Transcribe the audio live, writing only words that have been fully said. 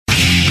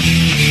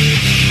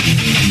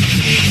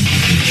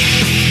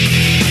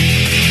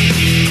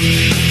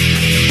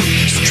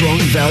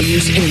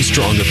values and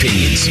strong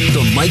opinions.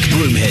 The Mike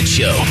Broomhead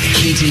Show.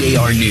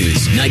 KTAR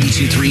News,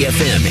 92.3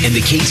 FM, and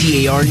the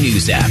KTAR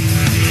News app.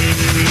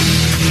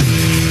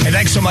 Hey,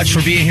 thanks so much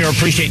for being here.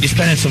 Appreciate you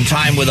spending some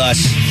time with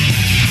us.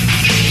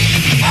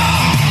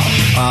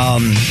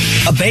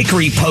 A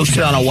bakery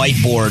posted on a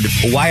whiteboard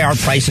why our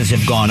prices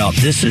have gone up.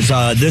 This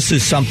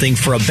is something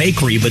for a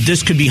bakery, but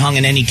this could be hung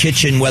in any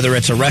kitchen, whether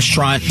it's a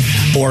restaurant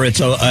or it's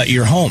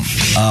your home.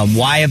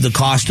 Why have the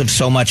cost of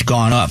so much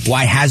gone up?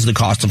 Why has the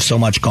cost of so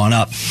much gone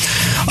up?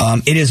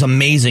 It is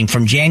amazing.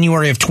 From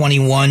January of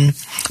 21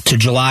 to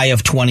July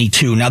of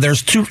 22. Now,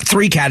 there's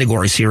three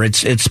categories here.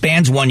 It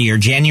spans 1 year,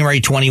 January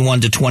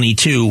 21 to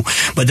 22,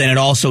 but then it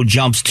also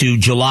jumps to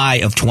July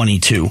of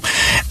 22.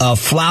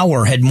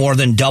 Flour had more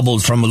than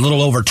doubled from a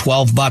little over $12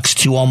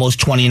 to almost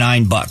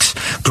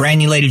 $29.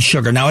 Granulated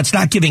sugar. Now, it's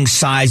not giving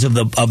size of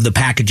the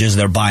packages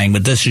they're buying,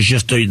 but this is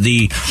just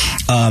the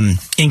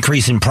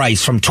increase in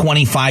price from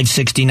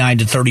 $25.69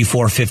 to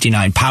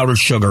 $34.59. Powdered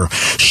sugar,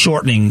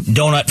 shortening,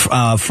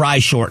 donut fry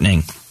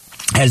shortening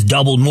has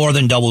more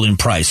than doubled in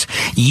price.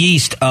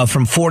 Yeast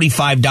from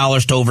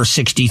 $45 to over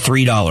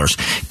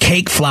 $63.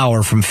 Cake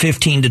flour from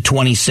 $15 to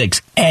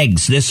 $26.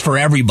 Eggs, this for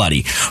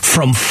everybody,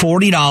 from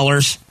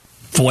 $40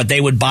 for what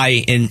they would buy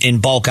in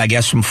bulk, I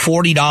guess, from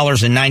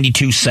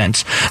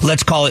 $40.92.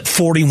 Let's call it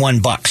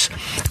 $41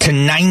 to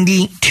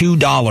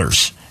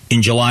 $92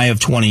 in July of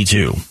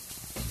 22.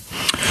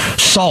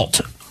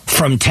 Salt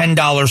from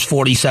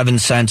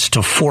 $10.47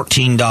 to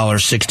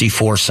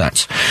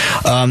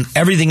 $14.64.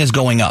 Everything is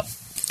going up,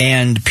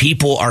 and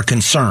people are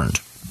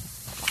concerned.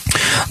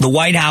 The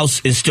White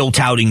House is still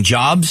touting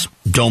jobs.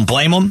 Don't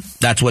blame them.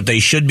 That's what they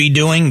should be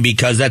doing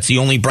because that's the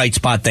only bright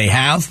spot they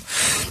have.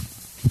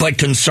 But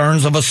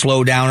concerns of a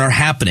slowdown are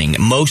happening.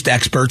 Most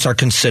experts are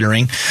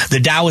considering.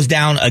 The Dow is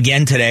down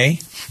again today.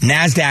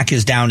 NASDAQ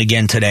is down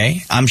again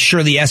today. I'm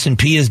sure the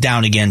S&P is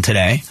down again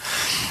today.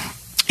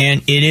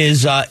 And it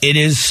is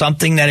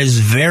something that is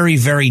very,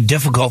 very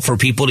difficult for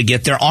people to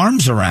get their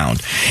arms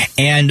around.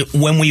 And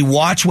when we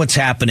watch what's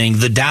happening,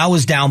 the Dow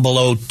is down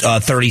below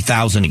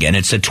 30,000 again.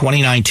 It's at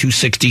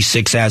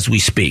 29,266 as we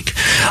speak.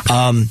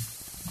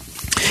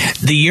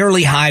 The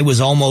yearly high was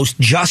almost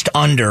just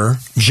under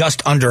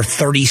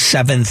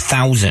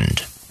 37,000.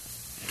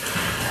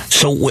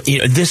 So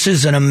this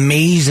is an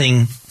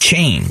amazing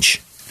change.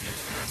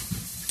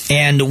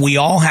 And we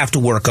all have to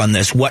work on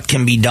this. What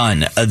can be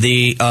done?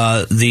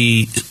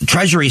 The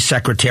Treasury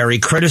Secretary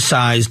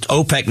criticized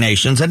OPEC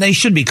nations, and they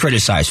should be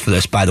criticized for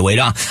this, by the way.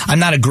 I'm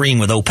not agreeing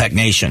with OPEC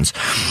nations.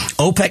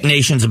 OPEC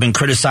nations have been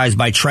criticized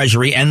by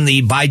Treasury and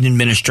the Biden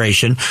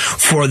administration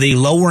for the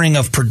lowering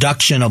of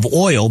production of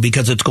oil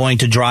because it's going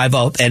to drive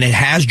up, and it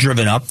has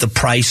driven up the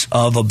price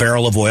of a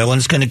barrel of oil, and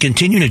it's going to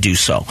continue to do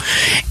so.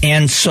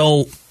 And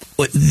so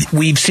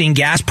we've seen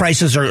gas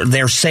prices,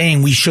 they're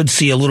saying we should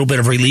see a little bit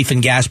of relief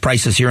in gas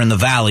prices here in the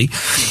Valley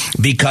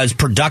because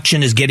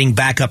production is getting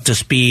back up to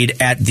speed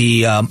at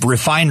the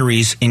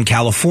refineries in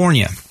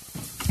California.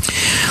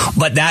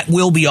 But that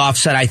will be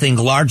offset, I think,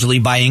 largely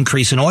by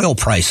increase in oil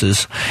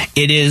prices.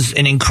 It is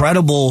an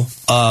incredible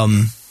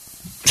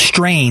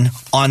strain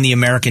on the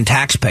American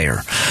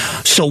taxpayer.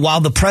 So while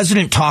the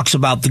president talks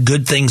about the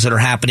good things that are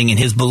happening in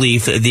his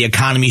belief, the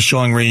economy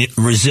showing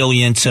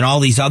resilience and all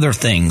these other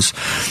things,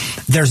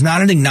 there's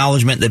not an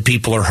acknowledgement that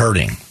people are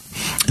hurting.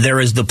 There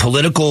is the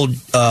political,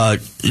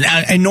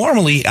 and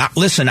normally,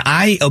 listen,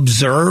 I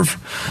observe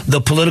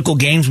the political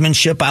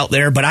gamesmanship out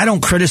there, but I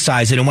don't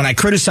criticize it. And when I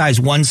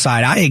criticize one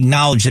side, I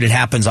acknowledge that it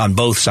happens on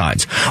both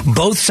sides.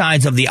 Both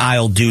sides of the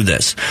aisle do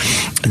this.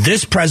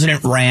 This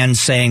president ran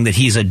saying that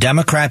he's a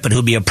Democrat, but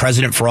he'll be a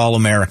president for all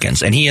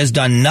Americans. And he has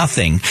done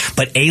nothing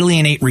but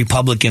alienate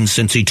Republicans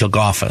since he took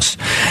office.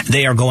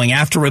 They are going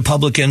after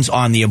Republicans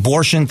on the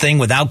abortion thing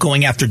without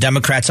going after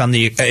Democrats on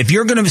the, if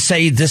you're going to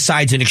say this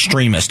side's an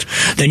extremist,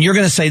 then you're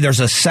going to say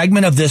there's a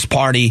segment of this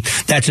party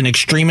that's an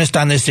extremist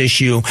on this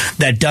issue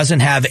that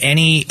doesn't have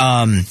any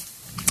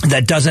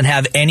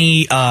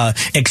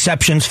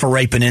exceptions for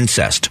rape and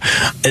incest.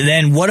 And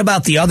then what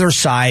about the other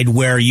side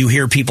where you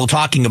hear people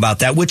talking about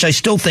that, which I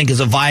still think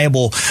is a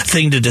viable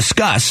thing to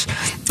discuss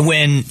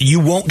when you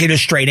won't get a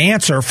straight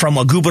answer from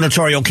a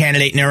gubernatorial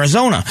candidate in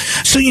Arizona.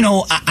 So,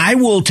 I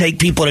will take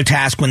people to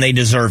task when they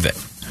deserve it.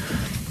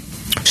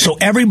 So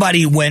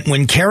everybody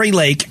when Carrie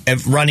Lake,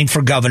 running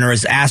for governor,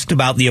 is asked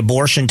about the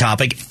abortion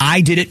topic,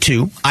 I did it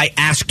too. I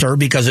asked her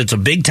because it's a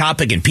big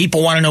topic and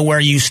people want to know where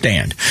you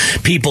stand.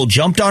 People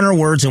jumped on her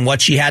words and what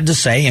she had to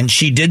say, and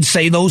she did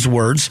say those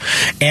words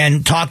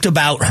and talked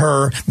about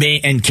her.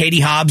 And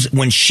Katie Hobbs,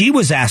 when she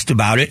was asked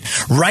about it,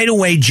 right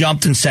away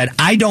jumped and said,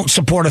 I don't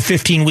support a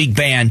 15-week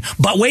ban.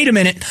 But wait a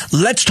minute,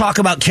 let's talk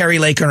about Carrie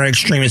Lake and her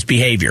extremist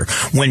behavior.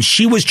 When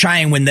she was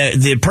when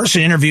the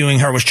person interviewing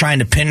her was trying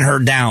to pin her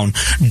down,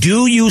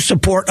 do you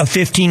support a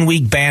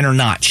 15-week ban or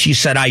not? She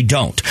said, I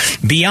don't.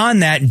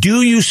 Beyond that,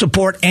 do you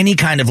support any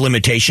kind of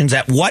limitations?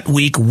 At what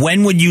week?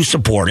 When would you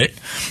support it?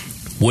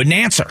 Wouldn't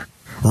answer.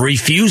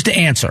 Refused to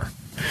answer.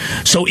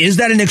 So is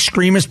that an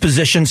extremist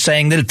position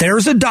saying that if there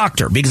is a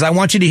doctor, because I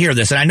want you to hear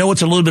this, and I know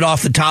it's a little bit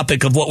off the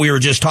topic of what we were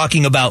just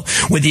talking about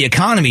with the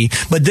economy,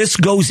 but this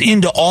goes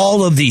into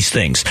all of these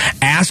things.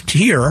 Asked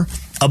here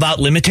about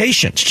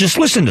limitations. Just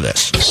listen to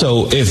this.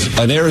 So if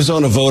an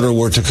Arizona voter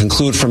were to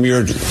conclude from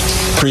your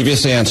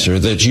previous answer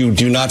that you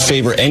do not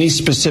favor any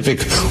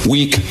specific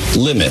week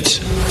limit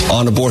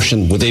on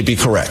abortion, would they be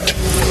correct?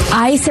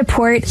 I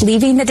support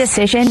leaving the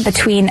decision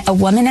between a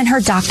woman and her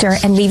doctor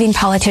and leaving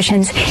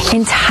politicians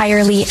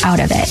entirely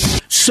out of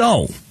it.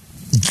 So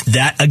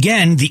that,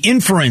 again, the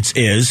inference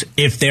is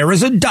if there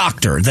is a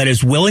doctor that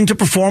is willing to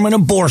perform an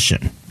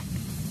abortion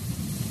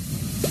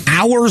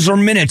hours or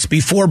minutes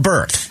before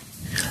birth,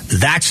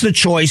 that's the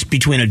choice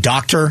between a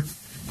doctor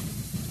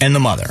and the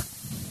mother.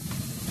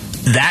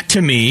 That,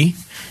 to me,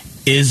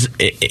 is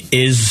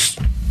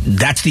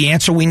that's the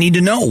answer we need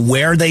to know,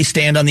 where they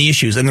stand on the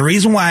issues. And the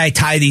reason why I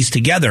tie these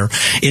together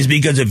is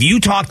because if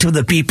you talk to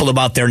the people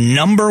about their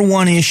number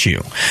one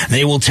issue,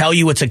 they will tell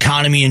you it's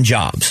economy and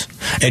jobs.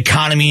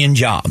 Economy and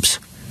jobs.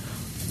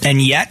 And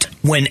yet,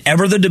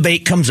 whenever the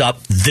debate comes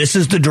up, this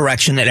is the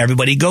direction that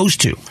everybody goes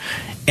to.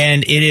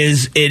 And it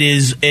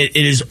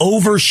is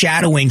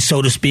overshadowing,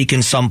 so to speak,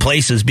 in some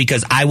places,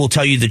 because I will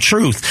tell you the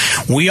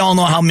truth. We all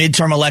know how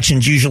midterm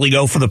elections usually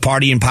go for the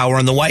party in power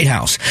in the White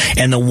House.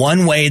 And the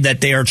one way that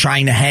they are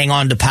trying to hang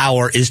on to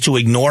power is to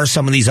ignore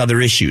some of these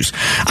other issues.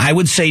 I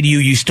would say to you,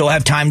 you still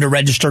have time to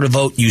register to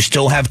vote. You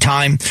still have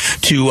time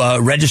to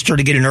register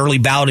to get an early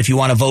ballot if you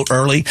want to vote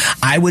early.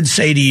 I would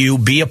say to you,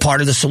 be a part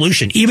of the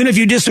solution, even if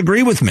you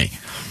disagree with me.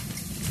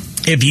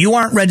 If you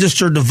aren't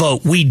registered to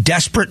vote, we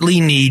desperately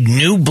need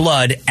new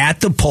blood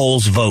at the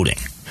polls voting.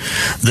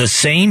 The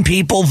same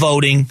people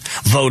vote in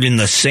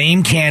the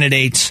same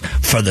candidates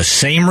for the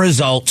same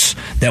results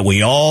that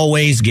we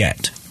always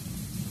get.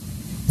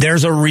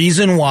 There's a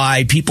reason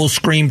why people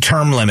scream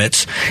term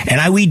limits,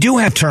 and we do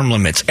have term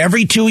limits.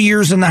 Every 2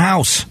 years in the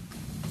House.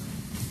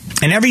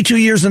 And every 2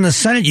 years in the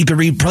Senate, you could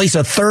replace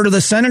a third of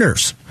the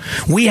senators.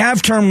 We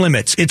have term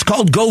limits. It's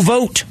called go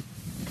vote.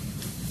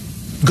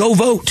 Go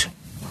vote.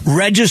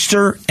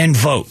 Register and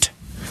vote.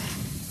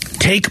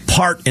 Take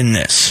part in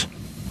this.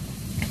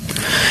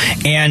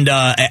 And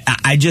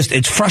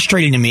it's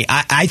frustrating to me.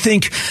 I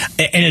think,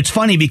 and it's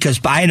funny because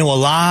I know a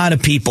lot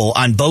of people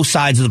on both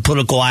sides of the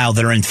political aisle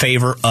that are in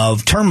favor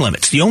of term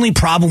limits. The only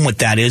problem with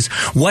that is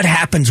what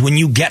happens when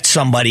you get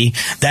somebody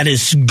that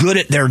is good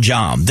at their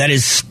job, that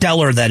is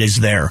stellar, that is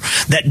there,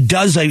 that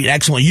does an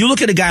excellent. You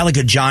look at a guy like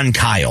a John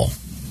Kyle.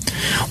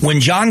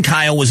 When John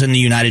Kyle was in the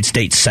United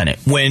States Senate,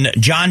 when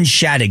John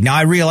Shadegg, now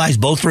I realize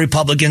both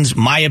Republicans,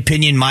 my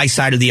opinion, my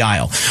side of the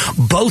aisle,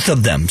 both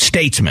of them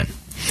statesmen,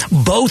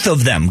 both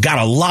of them got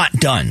a lot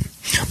done.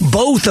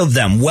 Both of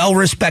them well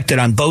respected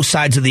on both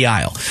sides of the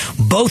aisle.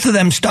 Both of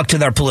them stuck to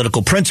their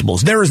political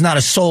principles. There is not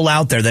a soul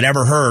out there that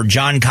ever heard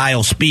John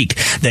Kyle speak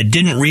that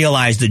didn't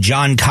realize that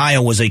John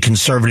Kyle was a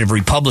conservative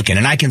Republican.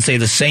 And I can say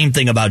the same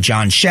thing about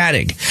John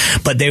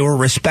Shadegg. But they were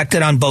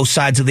respected on both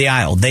sides of the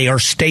aisle. They are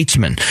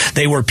statesmen.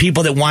 They were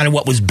people that wanted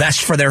what was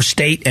best for their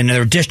state and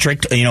their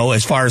district,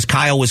 as far as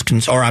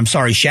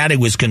Shadegg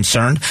was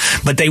concerned.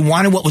 But they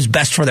wanted what was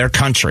best for their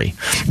country.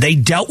 They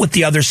dealt with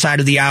the other side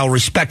of the aisle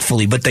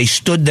respectfully, but they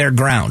stood their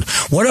ground.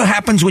 What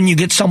happens when you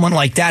get someone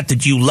like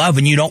that you love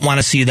and you don't want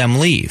to see them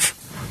leave?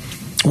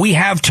 We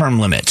have term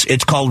limits.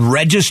 It's called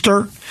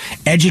register,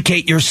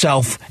 educate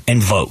yourself,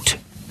 and vote.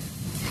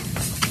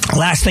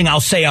 Last thing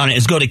I'll say on it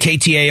is go to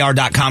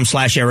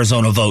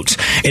ktar.com/Arizona votes.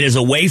 It is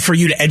a way for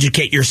you to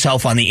educate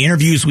yourself on the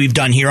interviews we've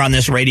done here on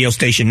this radio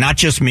station, not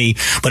just me,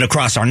 but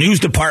across our news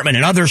department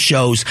and other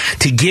shows,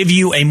 to give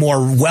you a more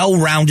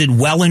well-rounded,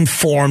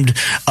 well-informed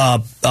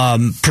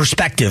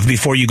perspective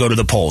before you go to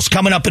the polls.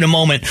 Coming up in a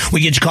moment, we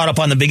get you caught up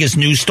on the biggest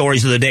news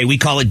stories of the day. We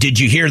call it Did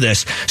You Hear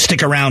This?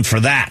 Stick around for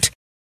that.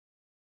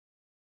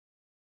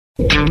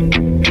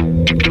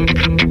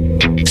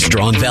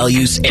 Strong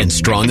values and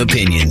strong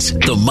opinions.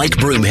 The Mike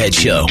Broomhead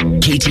Show.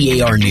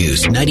 KTAR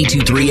News,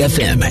 92.3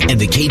 FM, and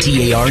the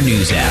KTAR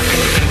News app.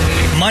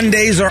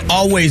 Mondays are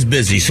always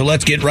busy, so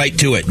let's get right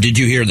to it. Did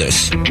you hear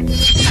this?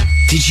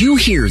 Did you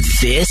hear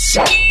this?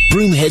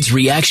 Broomhead's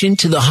reaction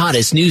to the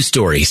hottest news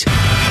stories.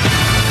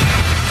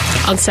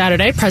 On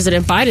Saturday,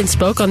 President Biden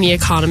spoke on the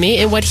economy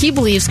and what he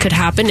believes could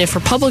happen if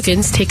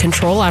Republicans take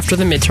control after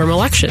the midterm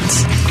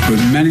elections. But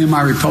many of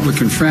my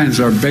Republican friends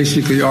are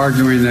basically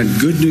arguing that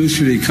good news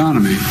for the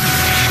economy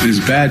is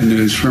bad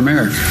news for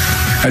America,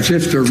 as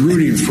if they're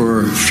rooting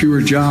for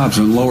fewer jobs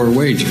and lower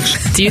wages.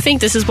 Do you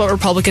think this is what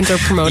Republicans are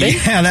promoting?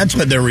 Yeah, that's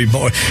what they're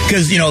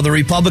because, the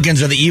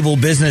Republicans are the evil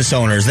business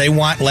owners. They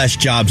want less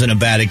jobs and a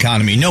bad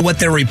economy. No, what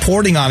they're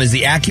reporting on is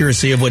the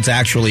accuracy of what's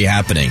actually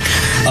happening.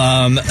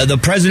 The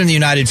President of the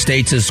United States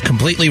is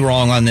completely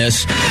wrong on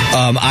this.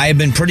 I have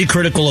been pretty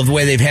critical of the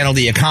way they've handled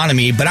the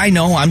economy, but I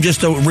know I'm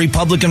just a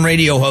Republican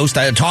radio host.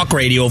 I talk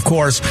radio, of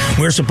course.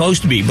 We're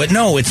supposed to be. But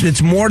no,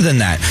 it's more than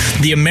that.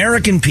 The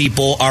American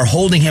people are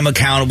holding him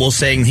accountable,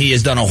 saying saying he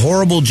has done a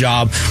horrible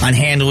job on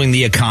handling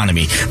the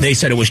economy. They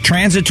said it was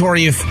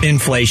transitory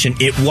inflation.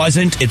 It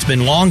wasn't. It's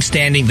been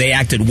long-standing. They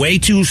acted way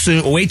too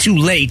soon, way too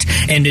late,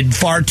 and did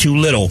far too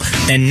little.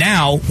 And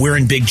now we're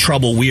in big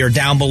trouble. We are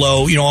down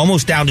below,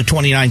 almost down to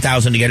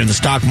 29,000 to get in the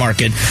stock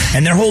market,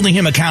 and they're holding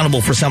him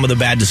accountable for some of the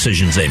bad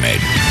decisions they made.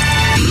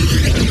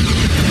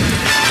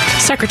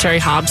 Secretary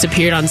Hobbs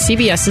appeared on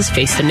CBS's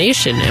Face the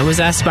Nation and was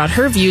asked about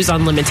her views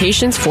on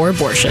limitations for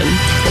abortion.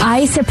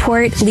 I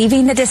support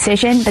leaving the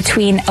decision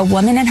between a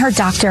woman and her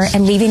doctor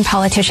and leaving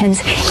politicians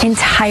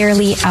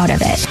entirely out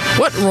of it.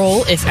 What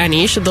role, if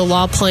any, should the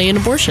law play in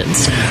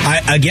abortions?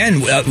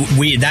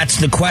 That's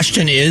the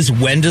question is,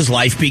 when does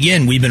life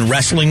begin? We've been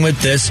wrestling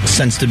with this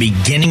since the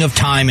beginning of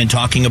time and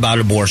talking about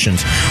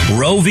abortions.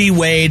 Roe v.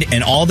 Wade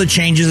and all the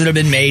changes that have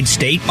been made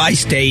state by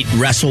state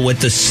wrestle with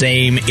the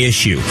same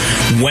issue.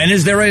 When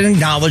is there an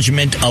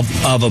acknowledgement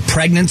of a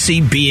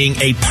pregnancy being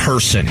a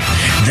person?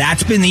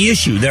 That's been the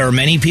issue. There are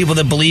many people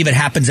that believe it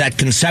happens at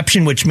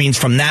conception, which means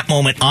from that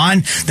moment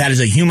on, that is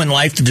a human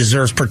life that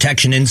deserves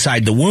protection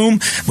inside the womb.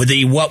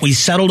 What we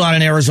settled on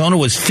in Arizona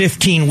was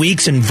 15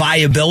 weeks and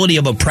viability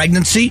of a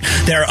pregnancy.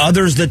 There are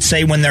others that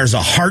say when there's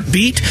a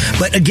heartbeat.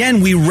 But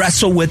again, we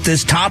wrestle with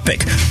this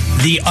topic.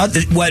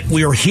 What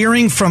we're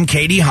hearing from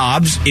Katie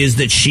Hobbs is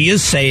that she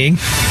is saying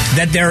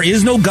that there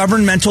is no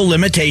governmental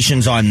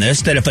limitations on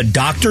this, that if a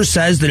doctor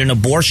says that an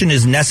abortion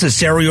is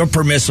necessary or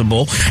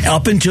permissible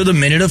up until the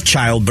minute of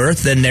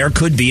childbirth, then there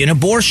could be an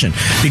abortion,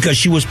 because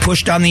she was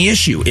pushed on the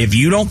issue. If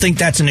you don't think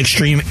that's an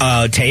extreme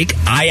take,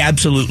 I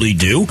absolutely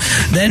do,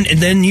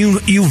 then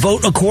you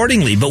vote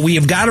accordingly. But we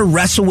have got to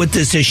wrestle with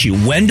this issue.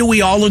 When do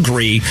we all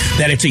agree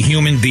that it's a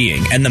human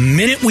being? And the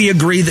minute we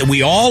agree that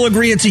we all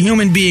agree it's a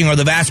human being, or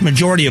the vast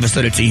majority of us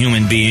that it's a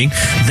human being,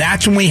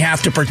 that's when we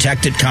have to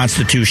protect it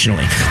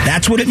constitutionally.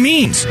 That's what it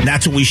means.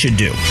 That's what we should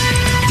do.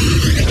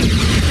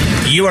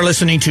 You are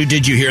listening to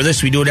Did You Hear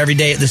This? We do it every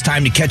day at this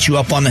time to catch you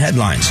up on the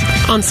headlines.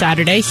 On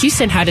Saturday,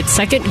 Houston had its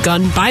second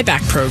gun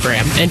buyback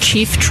program, and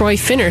Chief Troy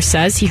Finner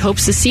says he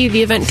hopes to see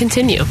the event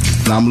continue.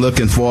 I'm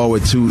looking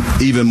forward to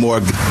even more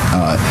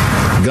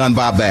gun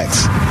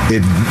buybacks.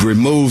 It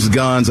removes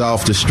guns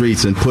off the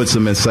streets and puts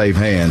them in safe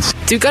hands.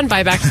 Do gun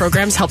buyback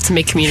programs help to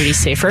make communities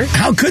safer?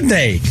 How could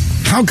they?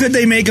 How could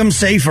they make them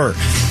safer?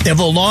 If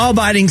a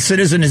law-abiding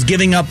citizen is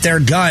giving up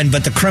their gun,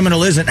 but the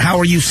criminal isn't, how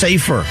are you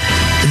safer?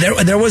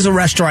 There was a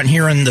restaurant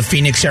here in the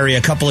Phoenix area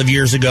a couple of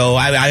years ago.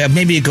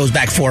 Maybe it goes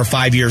back 4 or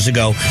 5 years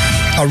ago.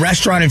 A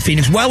restaurant in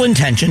Phoenix,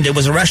 well-intentioned. It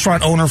was a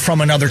restaurant owner from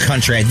another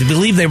country. I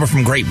believe they were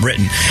from Great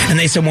Britain. And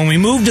they said when we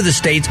moved to the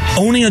States,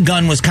 owning a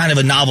gun was kind of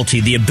a novelty,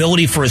 the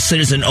ability for a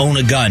citizen to own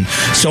a gun.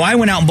 So I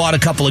went out and bought a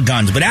couple of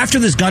guns. But after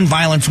this gun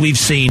violence we've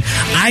seen,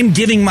 I'm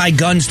giving my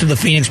guns to the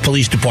Phoenix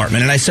Police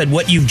Department. And I said,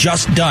 what you've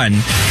just done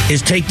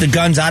is take the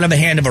guns out of the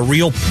hand of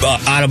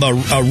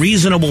a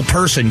reasonable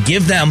person,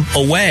 give them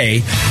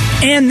away,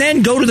 and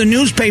then go to the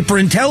newspaper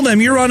and tell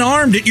them you're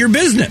unarmed at your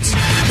business.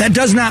 That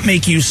does not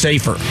make you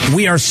safer.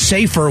 We are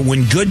safer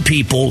when good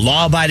people,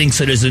 law-abiding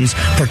citizens,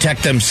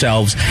 protect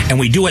themselves, and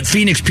we do what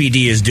Phoenix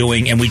PD is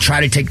doing, and we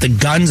try to take the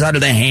guns out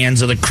of the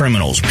hands of the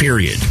criminals,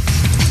 period.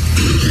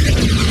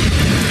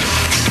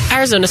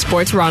 Arizona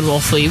Sports' Ron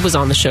Wolfley was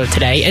on the show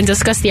today and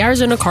discussed the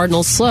Arizona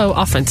Cardinals' slow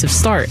offensive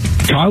start.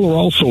 Kyler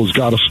also has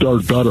got to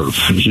start better.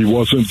 He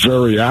wasn't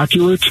very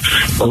accurate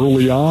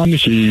early on.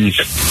 He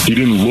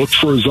didn't look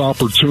for his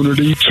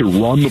opportunity to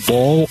run the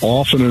ball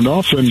often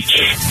enough, and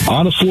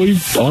honestly,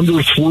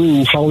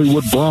 underthrew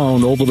Hollywood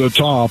Brown over the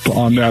top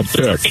on that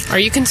pick. Are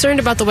you concerned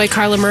about the way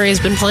Kyler Murray has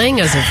been playing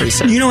as of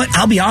recent? You know what?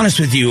 I'll be honest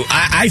with you.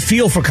 I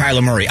feel for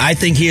Kyler Murray. I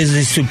think he is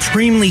a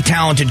supremely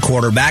talented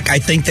quarterback. I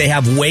think they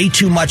have way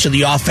too much of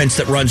the offense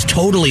that runs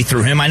totally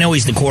through him. I know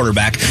he's the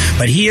quarterback,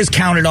 but he is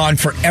counted on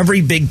for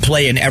every big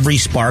play and every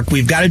spark.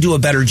 We've got to do a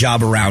better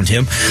job around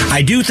him.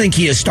 I do think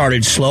he has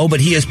started slow,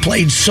 but he has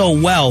played so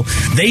well.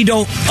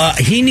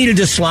 He needed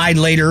to slide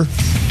later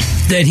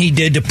than he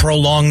did to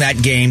prolong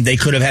that game. They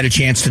could have had a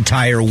chance to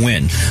tie or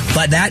win.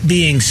 But that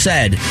being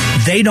said,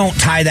 they don't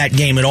tie that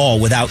game at all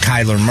without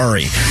Kyler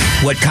Murray.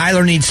 What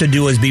Kyler needs to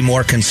do is be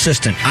more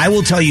consistent. I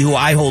will tell you who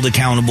I hold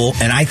accountable,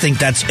 and I think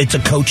it's a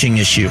coaching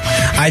issue.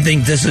 I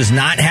think this is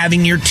not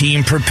having your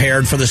team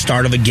prepared for the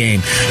start of a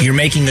game. You're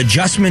making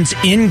adjustments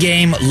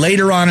in-game,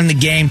 later on in the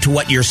game, to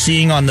what you're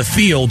seeing on the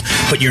field,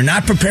 but you're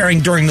not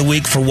preparing during the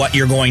week for what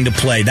you're going to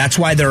play. That's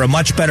why they're a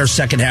much better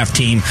second-half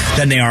team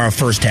than they are a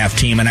first-half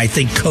team, and I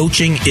think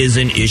coaching is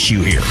an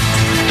issue here.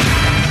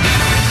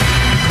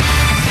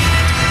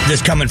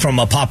 This coming from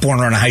a Pop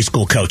Warner and a high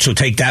school coach, so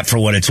take that for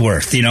what it's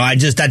worth.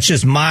 That's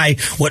just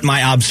what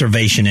my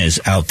observation is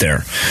out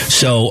there.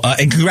 So,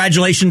 and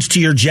congratulations to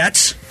your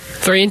Jets.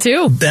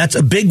 3-2. That's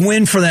a big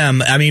win for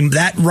them. I mean,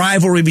 that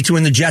rivalry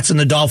between the Jets and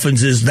the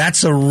Dolphins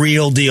that's a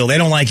real deal. They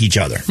don't like each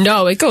other.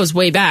 No, it goes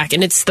way back,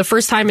 and it's the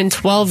first time in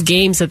 12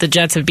 games that the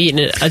Jets have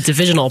beaten a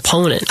divisional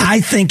opponent.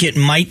 I think it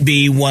might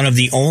be one of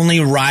the only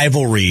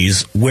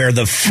rivalries where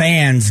the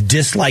fans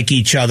dislike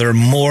each other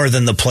more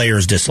than the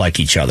players dislike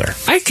each other.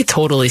 I could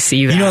totally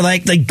see that. You know,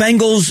 like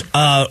Bengals,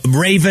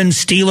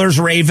 Ravens,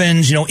 Steelers,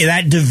 Ravens, you know, in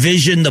that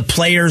division, the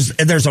players,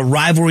 there's a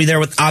rivalry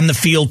there on the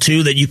field,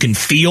 too, that you can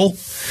feel.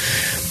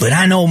 But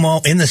I know,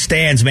 Mo, in the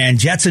stands, man,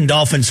 Jets and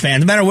Dolphins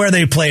fans, no matter where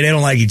they play, they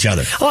don't like each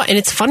other. Oh, and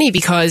it's funny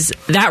because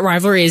that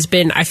rivalry has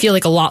been, I feel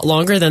like, a lot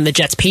longer than the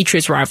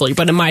Jets-Patriots rivalry.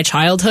 But in my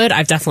childhood,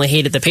 I've definitely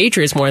hated the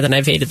Patriots more than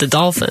I've hated the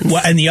Dolphins.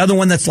 Well, and the other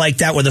one that's like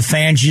that with the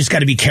fans, you just got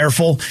to be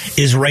careful,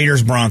 is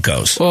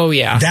Raiders-Broncos. Oh,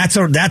 yeah. That's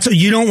a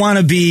you don't want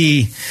to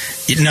be,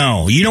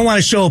 no, you don't want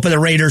to show up at the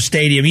Raiders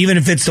Stadium, even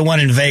if it's the one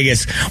in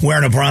Vegas,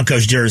 wearing a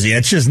Broncos jersey.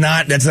 That's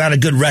not a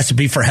good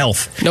recipe for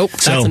health. Nope,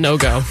 that's a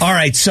no-go. All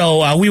right,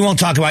 so we won't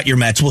talk about your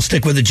Mets. We'll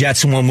stick with the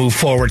Jets and we'll move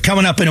forward.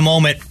 Coming up in a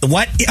moment,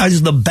 what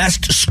is the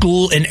best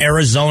school in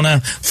Arizona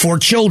for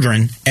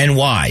children and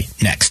why?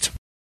 Next.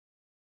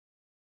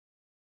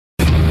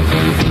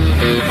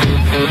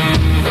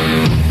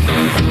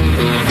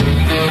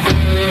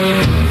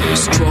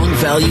 Strong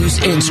values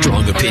and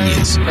strong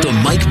opinions.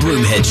 The Mike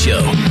Broomhead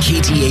Show.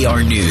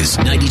 KTAR News,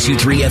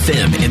 92.3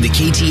 FM, and the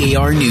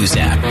KTAR News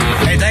app.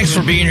 Hey, thanks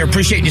for being here.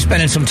 Appreciate you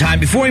spending some time.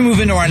 Before we move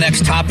into our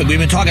next topic, we've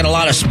been talking a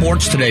lot of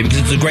sports today because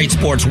it's a great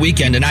sports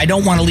weekend, and I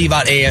don't want to leave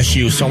out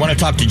ASU, so I want to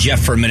talk to Jeff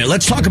for a minute.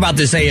 Let's talk about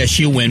this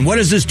ASU win. What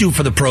does this do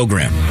for the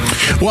program?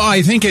 Well,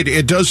 I think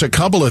it does a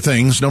couple of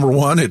things. Number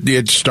one,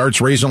 it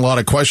starts raising a lot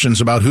of questions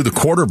about who the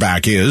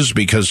quarterback is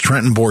because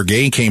Trenton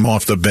Bourguet came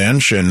off the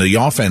bench, and the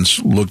offense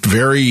looked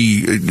very,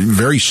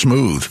 very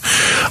smooth.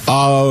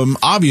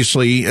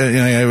 Obviously,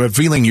 I have a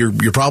feeling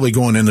you're probably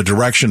going in the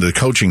direction of the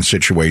coaching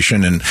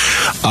situation, and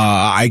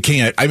I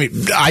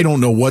don't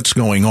know what's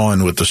going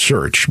on with the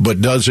search,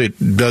 but does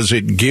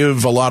it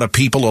give a lot of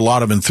people a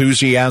lot of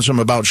enthusiasm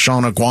about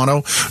Sean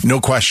Aguano?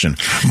 No question.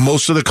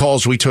 Most of the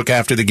calls we took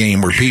after the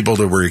game were people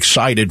that were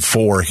excited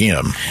for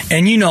him.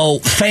 And you know,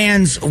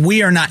 fans,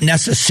 we are not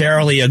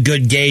necessarily a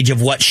good gauge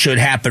of what should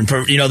happen.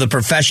 The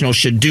professionals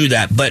should do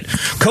that, but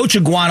Coach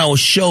Aguano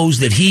shows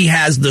that he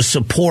has the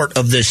support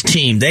of this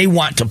team. They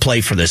want to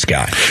play for this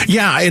guy.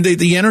 Yeah, and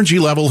the energy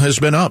level has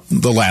been up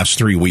the last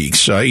 3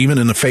 weeks. Even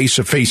in the face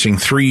of facing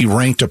 3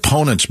 ranked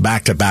opponents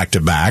back to back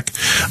to back,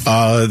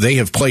 they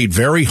have played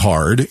very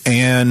hard.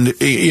 And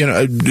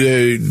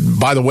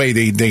by the way,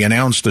 they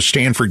announced the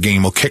Stanford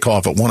game will kick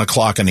off at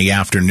 1:00 in the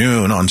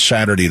afternoon on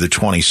Saturday the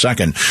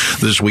 22nd.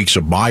 This week's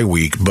a bye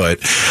week, but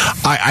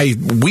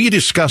we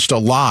discussed a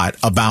lot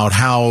about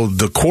how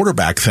the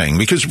quarterback thing,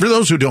 because for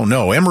those who don't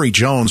know, Emory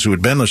Jones, who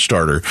had been the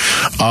starter,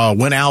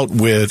 went out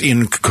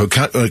in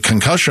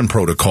concussion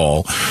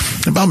protocol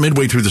about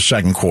midway through the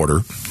second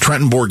quarter.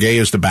 Trenton Bourguet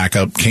as the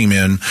backup came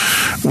in,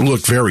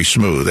 looked very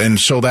smooth. And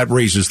so that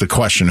raises the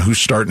question, who's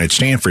starting at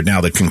Stanford?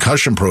 Now, the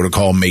concussion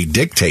protocol may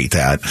dictate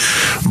that,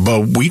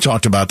 but we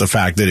talked about the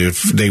fact that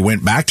if they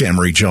went back to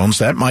Emory Jones,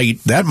 that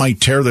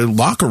might tear the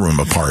locker room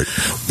apart.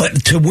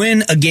 But to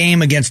win a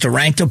game against a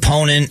ranked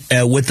opponent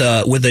with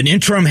an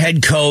interim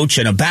head coach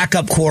and a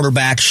backup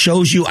quarterback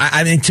shows you,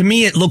 I mean, to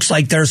me, it looks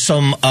like there's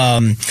some,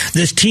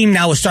 this team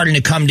now is starting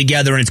to come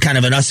together, and it's kind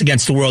of an us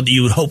against the world that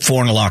you would hope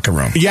for in a locker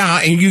room.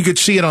 Yeah, and you could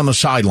see it on the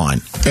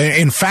sideline.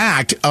 In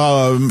fact,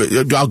 I'll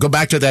go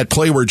back to that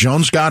play where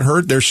Jones got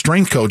hurt. Their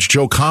strength coach,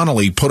 Joe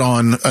Connolly, put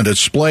on a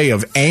display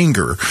of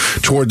anger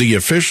toward the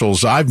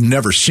officials I've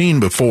never seen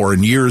before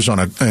in years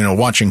on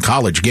watching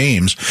college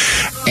games.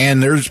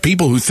 And there's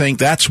people who think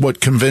that's what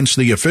convinced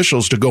the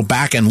officials to go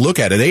back and look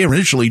at it. They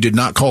initially did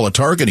not call a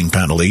targeting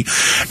penalty,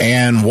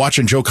 and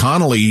watching Joe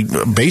Connolly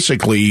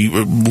basically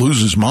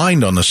lose his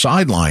mind on the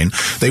sideline,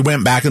 they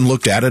went back and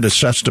looked at it,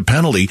 assessed a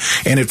penalty,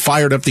 and it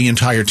fired up the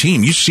entire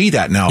team. You see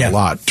that now a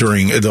lot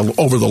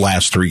over the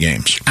last 3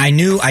 games. I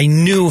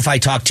knew if I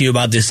talked to you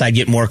about this, I'd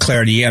get more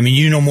clarity. I mean,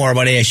 you know more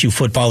about ASU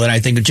football than I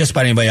think of just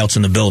about anybody else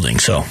in the building.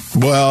 So,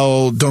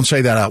 well, don't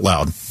say that out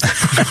loud.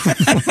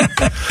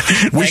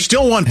 We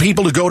still want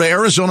people to go to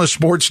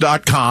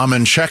ArizonaSports.com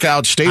and check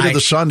out State of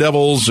the Sun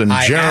Devils and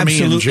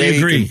Jeremy and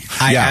Jake.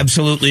 I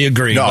absolutely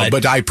agree. No,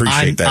 but I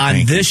appreciate that.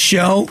 On this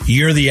show,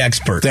 you're the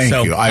expert.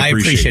 Thank you. I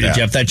appreciate it,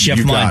 Jeff. That's Jeff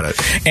You Munn. got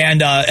it.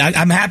 And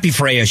I'm happy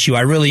for ASU.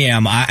 I really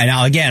am.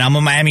 Now, again, I'm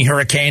a Miami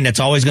Hurricane. That's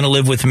always going to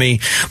live with me.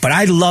 But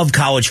I love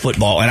college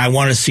football, and I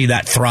want to see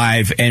that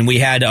thrive. And we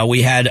had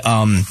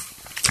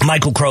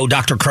Michael Crow,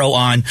 Dr. Crow,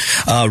 on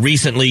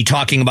recently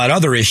talking about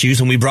other issues,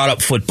 and we brought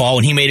up football,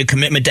 and he made a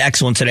commitment to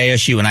excellence at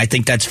ASU, and I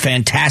think that's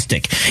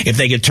fantastic if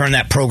they could turn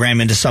that program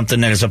into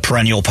something that is a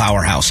perennial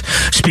powerhouse.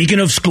 Speaking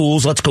of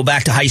schools, let's go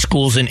back to high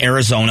schools in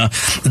Arizona.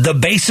 The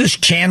Basis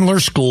Chandler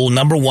School,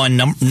 number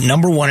one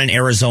in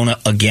Arizona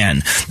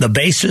again. The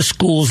Basis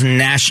schools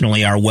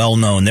nationally are well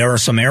known. There are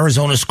some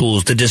Arizona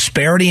schools. The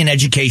disparity in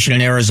education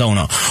in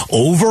Arizona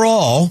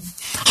overall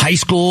high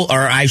school,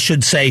 or I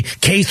should say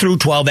K through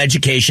 12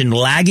 education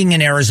lagging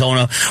in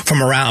Arizona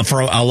from around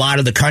for a lot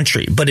of the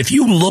country. But if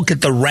you look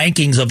at the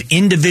rankings of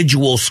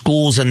individual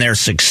schools and their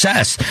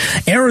success,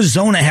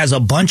 Arizona has a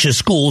bunch of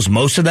schools,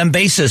 most of them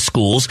basis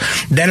schools,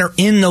 that are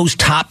in those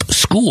top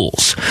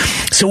schools.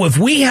 So if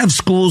we have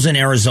schools in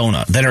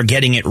Arizona that are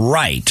getting it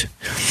right,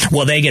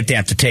 well, they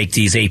have to take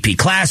these AP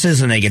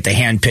classes and they get to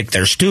handpick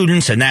their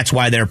students, and that's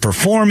why they're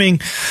performing.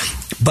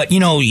 But,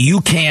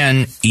 you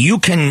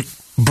can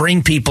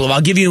bring people.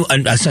 I'll give you,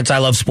 since I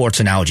love sports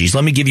analogies,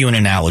 let me give you an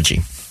analogy.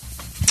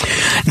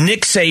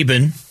 Nick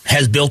Saban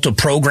has built a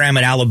program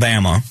at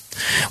Alabama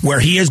where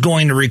he is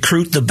going to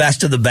recruit the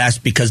best of the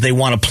best because they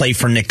want to play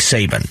for Nick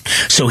Saban.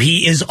 So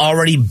he has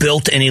already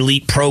built an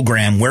elite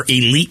program where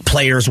elite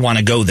players want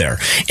to go there.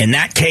 In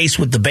that case,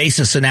 with the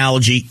basis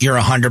analogy, you're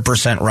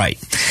 100% right.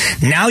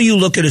 Now you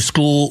look at a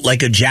school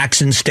like a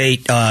Jackson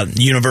State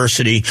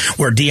University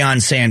where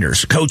Deion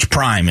Sanders, Coach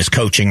Prime, is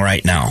coaching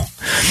right now.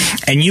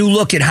 And you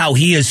look at how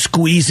he is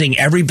squeezing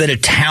every bit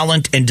of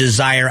talent and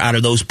desire out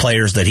of those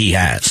players that he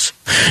has.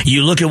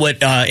 You look at what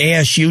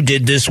ASU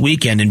did this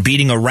weekend in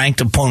beating a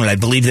ranked opponent. I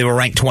believe they were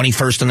ranked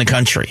 21st in the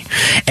country.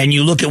 And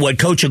you look at what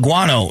Coach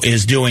Aguano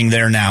is doing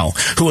there now,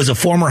 who is a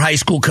former high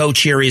school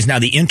coach here. He is now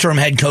the interim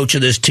head coach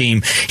of this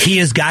team. He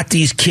has got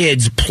these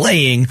kids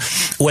playing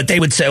what they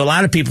would say, a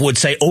lot of people would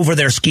say, over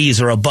their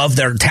skis or above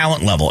their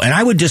talent level. And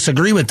I would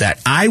disagree with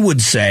that. I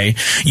would say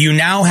you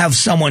now have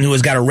someone who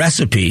has got a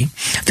recipe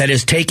that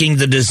is taking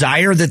the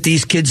desire that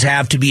these kids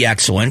have to be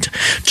excellent,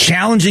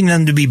 challenging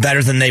them to be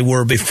better than they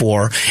were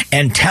before,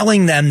 and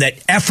telling them that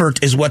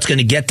effort is what's going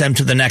to get them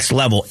to the next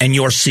level, and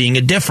you're seeing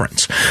a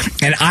difference.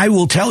 And I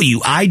will tell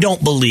you, I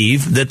don't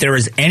believe that there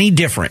is any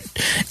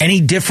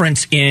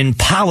difference in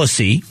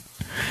policy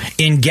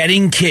in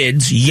getting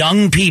kids,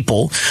 young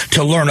people,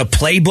 to learn a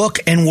playbook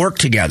and work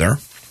together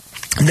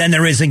than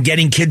there is in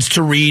getting kids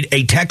to read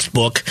a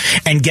textbook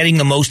and getting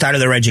the most out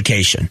of their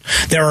education.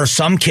 There are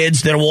some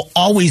kids that will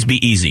always be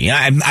easy.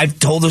 I've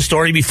told the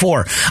story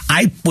before.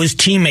 I was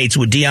teammates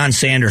with Deion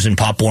Sanders in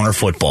Pop Warner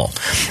football.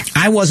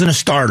 I wasn't a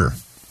starter.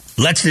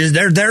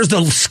 There's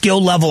the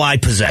skill level I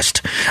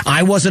possessed.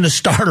 I wasn't a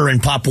starter in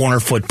Pop Warner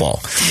football.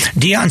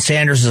 Deion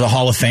Sanders is a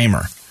Hall of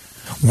Famer.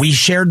 We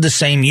shared the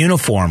same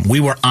uniform.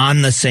 We were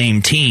on the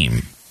same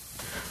team.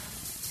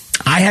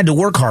 I had to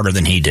work harder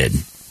than he did.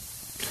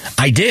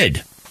 I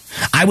did.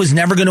 I was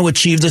never going to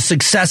achieve the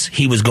success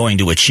he was going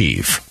to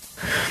achieve.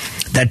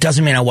 That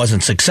doesn't mean I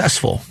wasn't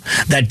successful.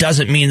 That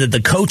doesn't mean that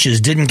the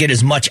coaches didn't get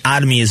as much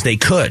out of me as they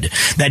could.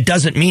 That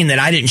doesn't mean that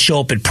I didn't show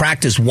up at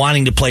practice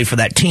wanting to play for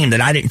that team,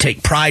 that I didn't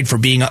take pride for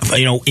being,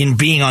 in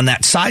being on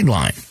that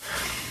sideline.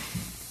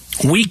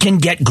 We can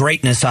get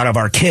greatness out of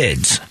our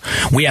kids.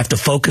 We have to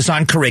focus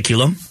on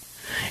curriculum.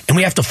 And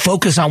we have to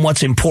focus on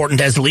what's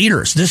important as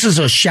leaders. This is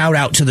a shout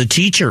out to the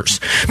teachers,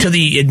 to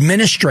the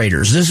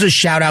administrators. This is a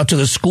shout out to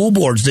the school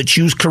boards that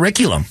choose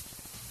curriculum.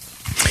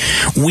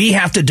 We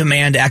have to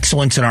demand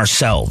excellence in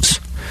ourselves.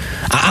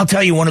 I'll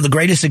tell you, one of the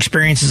greatest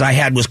experiences I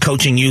had was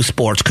coaching youth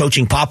sports,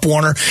 coaching Pop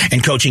Warner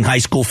and coaching high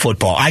school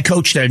football. I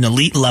coached at an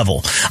elite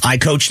level. I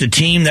coached a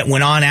team that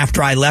went on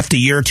after I left, a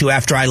year or two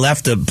after I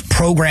left. The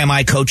program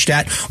I coached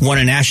at won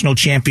a national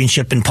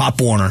championship in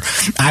Pop Warner.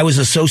 I was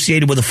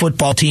associated with a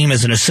football team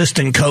as an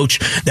assistant coach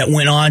that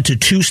went on to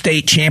 2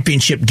 state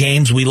championship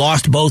games. We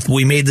lost both.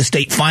 We made the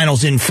state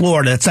finals in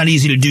Florida. That's not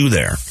easy to do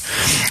there.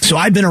 So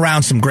I've been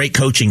around some great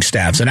coaching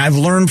staffs, and I've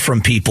learned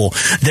from people.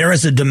 There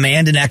is a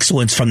demand and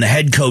excellence from the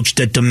head coach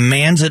that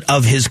demands it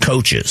of his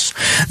coaches.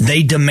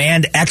 They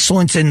demand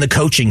excellence in the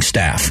coaching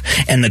staff,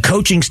 and the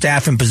coaching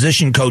staff and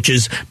position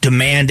coaches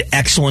demand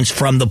excellence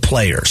from the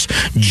players.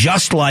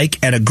 Just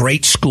like at a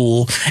great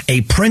school,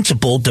 a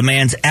principal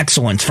demands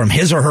excellence from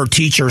his or her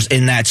teachers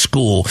in that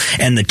school,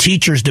 and the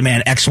teachers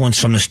demand excellence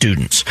from the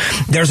students.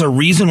 There's a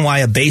reason why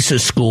a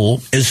basis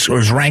school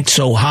is ranked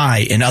so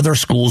high and other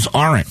schools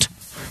aren't.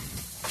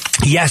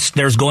 Yes,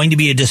 there's going to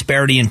be a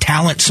disparity in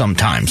talent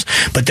sometimes,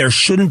 but there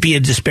shouldn't be a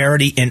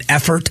disparity in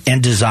effort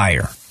and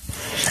desire.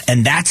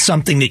 And that's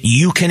something that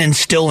you can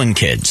instill in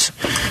kids.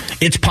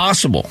 It's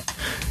possible.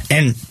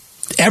 And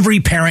every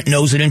parent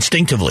knows it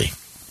instinctively.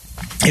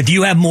 If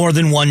you have more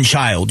than one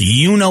child,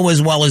 you know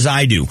as well as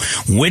I do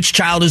which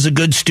child is a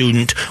good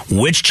student,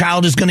 which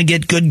child is going to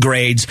get good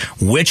grades,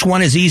 which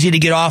one is easy to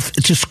get off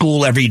to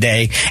school every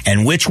day,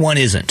 and which one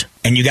isn't.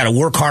 And you got to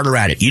work harder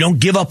at it. You don't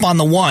give up on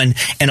the one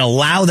and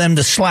allow them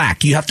to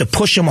slack. You have to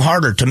push them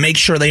harder to make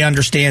sure they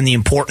understand the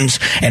importance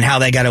and how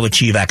they got to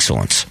achieve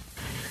excellence.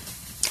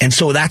 And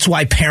so that's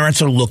why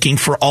parents are looking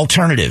for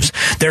alternatives.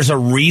 There's a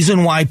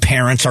reason why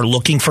parents are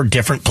looking for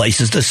different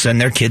places to send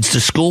their kids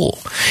to school.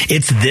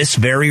 It's this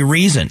very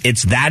reason.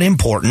 It's that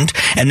important.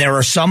 And there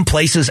are some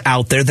places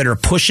out there that are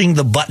pushing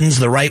the buttons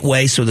the right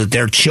way so that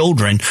their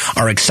children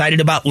are excited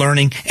about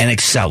learning and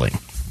excelling.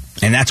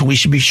 And that's what we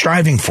should be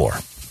striving for.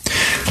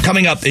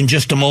 Coming up in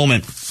just a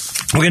moment,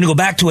 we're going to go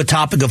back to a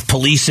topic of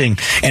policing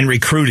and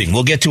recruiting.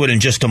 We'll get to it in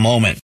just a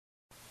moment.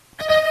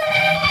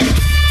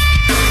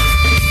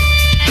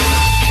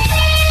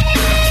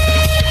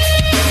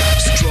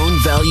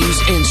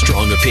 values and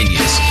strong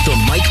opinions. The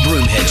Mike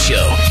Broomhead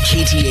Show.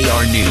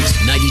 KTAR News,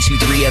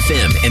 92.3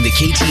 FM, and the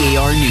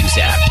KTAR News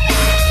app.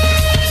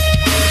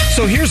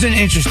 So here's an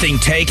interesting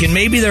take, and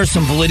maybe there's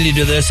some validity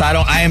to this. I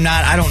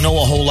don't know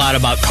a whole lot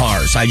about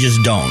cars. I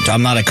just don't.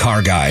 I'm not a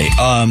car guy.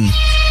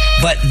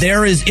 But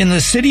there is, in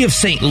the city of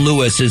St.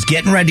 Louis, is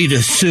getting ready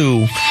to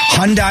sue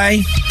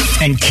Hyundai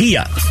and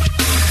Kia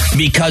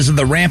because of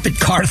the rampant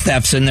car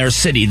thefts in their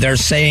city. They're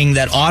saying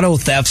that auto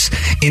thefts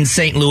in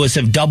St. Louis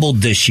have doubled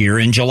this year.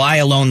 In July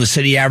alone, the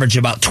city averaged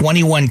about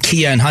 21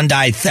 Kia and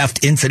Hyundai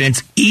theft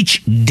incidents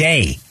each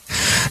day.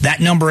 That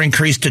number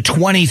increased to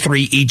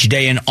 23 each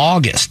day in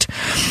August.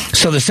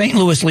 So the St.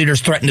 Louis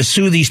leaders threatened to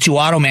sue these two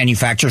auto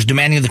manufacturers,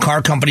 demanding the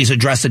car companies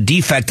address a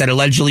defect that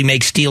allegedly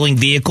makes stealing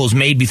vehicles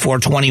made before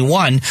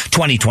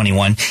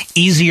 2021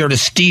 easier to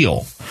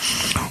steal.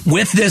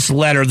 With this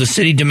letter, the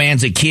city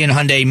demands that Kia and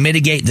Hyundai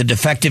mitigate the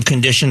defective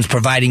conditions,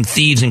 providing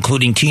thieves,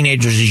 including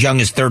teenagers as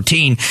young as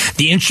 13,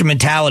 the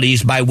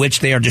instrumentalities by which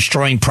they are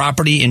destroying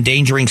property,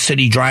 endangering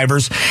city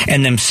drivers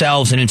and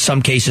themselves, and in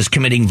some cases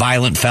committing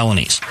violent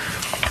felonies.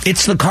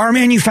 It's the car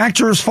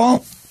manufacturer's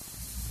fault?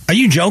 Are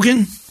you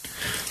joking?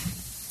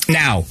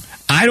 Now,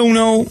 I don't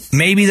know.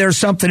 Maybe there's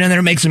something in there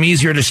that makes them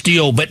easier to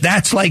steal, but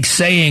that's like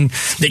saying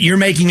that you're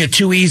making it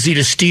too easy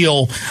to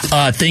steal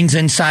things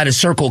inside of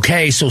Circle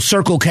K. So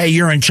Circle K,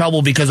 you're in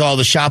trouble because of all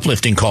the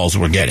shoplifting calls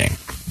we're getting.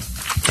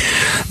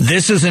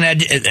 This is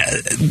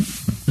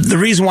the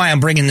reason why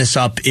I'm bringing this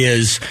up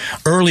is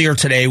earlier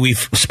today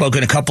we've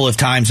spoken a couple of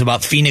times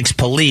about Phoenix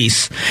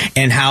police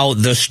and how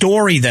the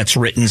story that's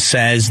written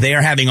says they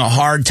are having a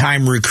hard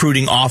time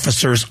recruiting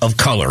officers of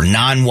color,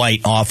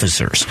 non-white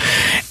officers.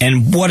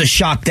 And what a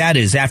shock that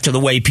is after the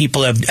way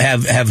people have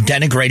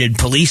denigrated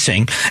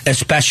policing,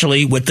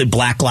 especially with the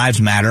Black Lives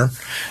Matter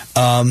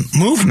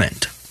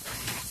movement.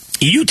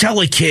 You tell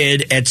a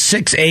kid at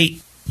 6'8",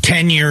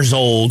 10 years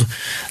old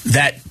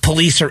that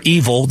police are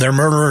evil, they're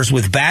murderers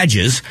with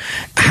badges,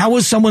 how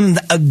is someone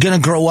going to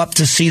grow up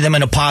to see them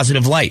in a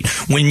positive light?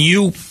 When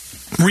you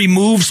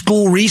remove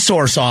school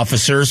resource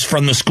officers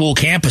from the school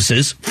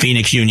campuses,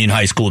 Phoenix Union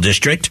High School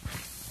District,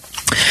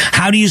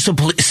 how do you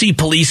see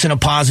police in a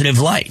positive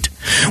light?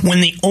 When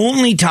the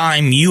only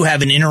time you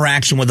have an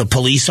interaction with a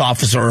police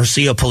officer or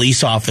see a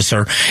police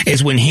officer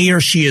is when he or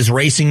she is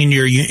racing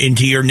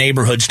into your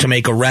neighborhoods to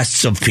make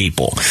arrests of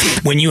people.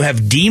 When you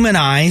have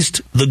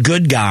demonized the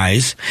good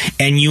guys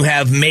and you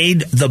have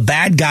made the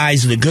bad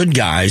guys the good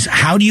guys,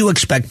 how do you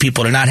expect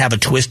people to not have a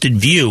twisted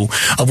view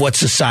of what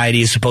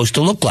society is supposed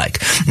to look like?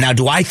 Now,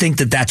 do I think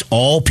that that's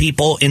all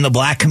people in the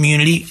black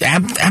community?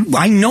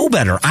 I know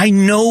better. I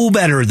know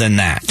better than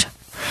that.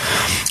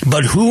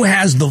 But who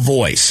has the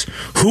voice?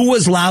 Who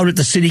was loud at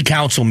the city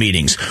council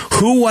meetings?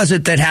 Who was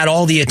it that had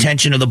all the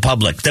attention of the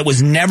public, that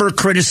was never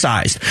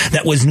criticized,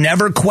 that was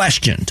never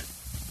questioned?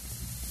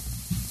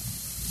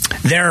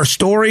 There are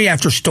story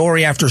after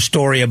story after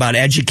story about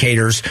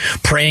educators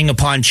preying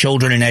upon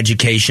children in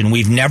education.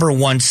 We've never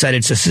once said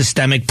it's a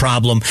systemic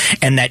problem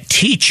and that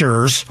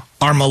teachers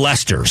are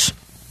molesters.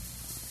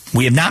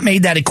 We have not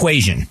made that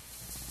equation.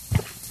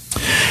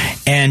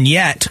 And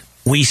yet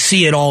we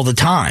see it all the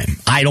time.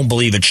 I don't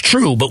believe it's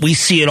true, but we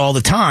see it all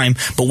the time.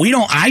 But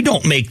I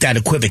don't make that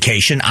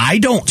equivocation. I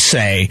don't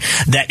say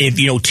that if,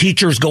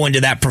 teachers go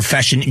into that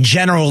profession,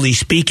 generally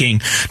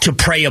speaking, to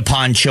prey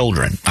upon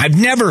children. I've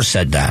never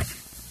said that.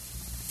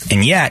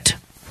 And yet,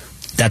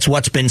 that's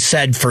what's been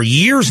said for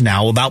years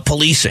now about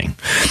policing.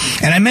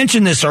 And I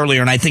mentioned this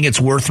earlier, and I think it's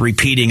worth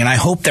repeating, and I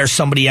hope there's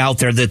somebody out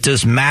there that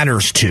this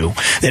matters to,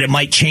 that it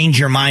might change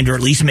your mind or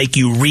at least make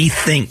you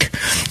rethink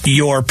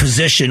your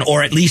position,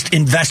 or at least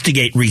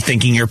investigate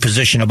rethinking your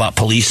position about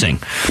policing.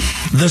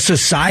 The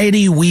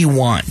society we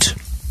want,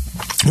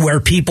 where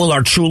people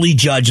are truly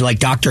judged, like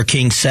Dr.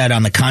 King said,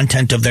 on the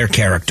content of their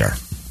character.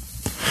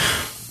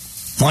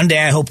 One day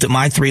I hope that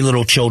my 3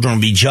 little children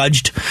will be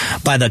judged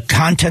by the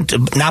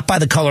content, not by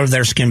the color of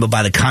their skin, but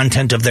by the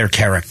content of their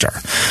character.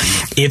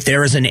 If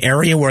there is an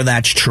area where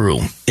that's true,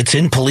 it's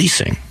in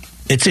policing.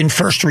 It's in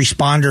first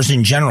responders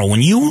in general.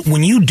 When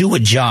you do a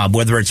job,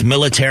 whether it's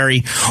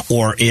military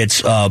or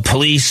it's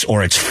police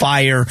or it's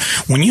fire,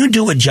 when you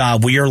do a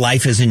job where your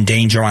life is in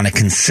danger on a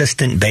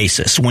consistent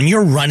basis, when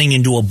you're running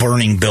into a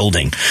burning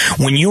building,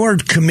 when you're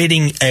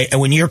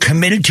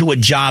committed to a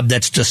job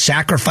that's to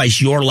sacrifice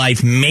your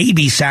life,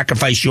 maybe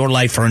sacrifice your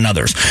life for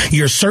another's,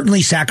 you're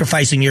certainly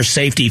sacrificing your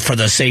safety for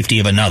the safety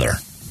of another.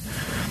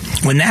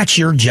 When that's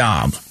your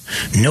job,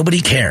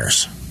 nobody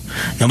cares.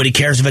 Nobody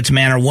cares if it's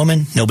man or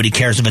woman. Nobody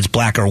cares if it's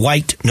black or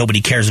white.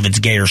 Nobody cares if it's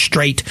gay or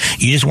straight.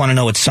 You just want to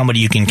know it's somebody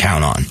you can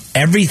count on.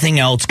 Everything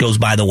else goes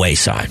by the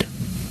wayside.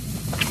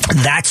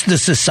 That's the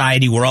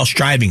society we're all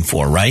striving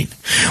for, right?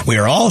 We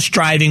are all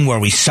striving where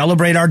we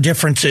celebrate our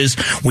differences,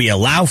 we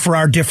allow for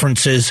our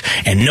differences,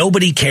 and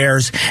nobody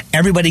cares.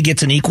 Everybody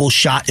gets an equal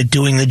shot at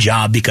doing the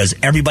job because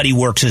everybody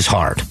works as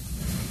hard.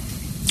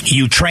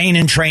 You train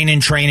and train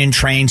and train and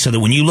train so that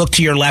when you look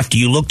to your left,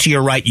 you look to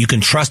your right, you can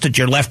trust that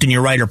your left and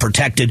your right are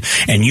protected,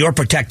 and you're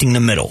protecting the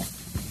middle.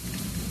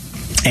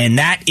 And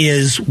that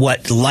is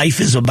what life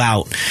is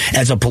about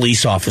as a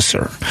police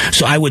officer.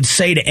 So I would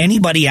say to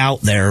anybody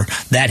out there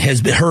that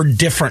has been heard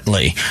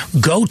differently,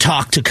 go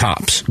talk to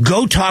cops.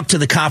 Go talk to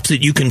the cops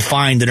that you can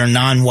find that are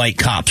non-white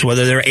cops,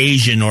 whether they're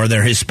Asian or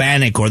they're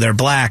Hispanic or they're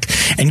black,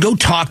 and go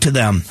talk to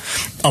them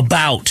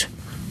about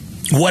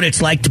what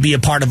it's like to be a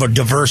part of a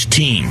diverse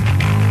team.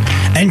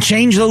 And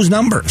change those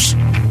numbers.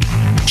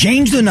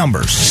 Change the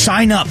numbers.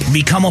 Sign up.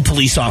 Become a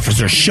police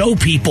officer. Show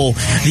people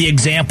the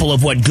example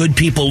of what good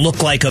people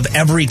look like of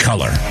every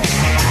color.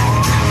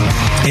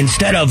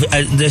 Instead of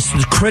this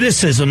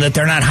criticism that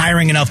they're not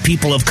hiring enough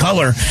people of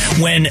color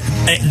when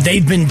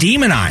they've been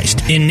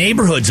demonized in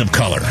neighborhoods of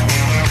color.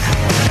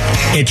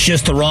 It's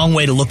just the wrong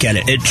way to look at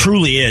it. It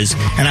truly is,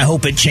 and I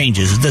hope it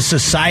changes. The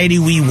society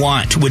we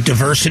want with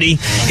diversity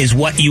is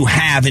what you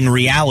have in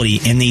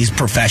reality in these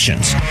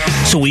professions.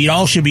 So we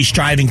all should be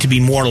striving to be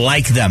more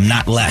like them,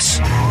 not less.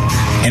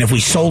 And if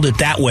we sold it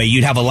that way,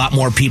 you'd have a lot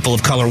more people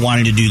of color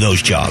wanting to do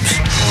those jobs.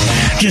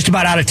 Just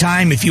about out of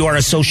time. If you are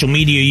a social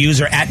media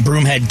user, at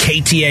Broomhead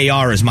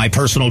KTAR is my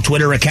personal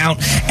Twitter account.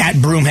 At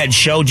Broomhead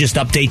Show, just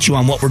update you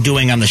on what we're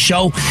doing on the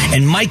show.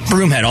 And Mike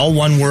Broomhead, all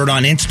one word,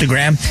 on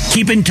Instagram.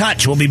 Keep in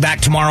touch. We'll be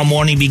back tomorrow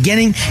morning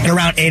beginning at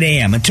around 8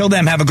 a.m. Until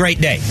then, have a great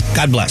day.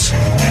 God bless.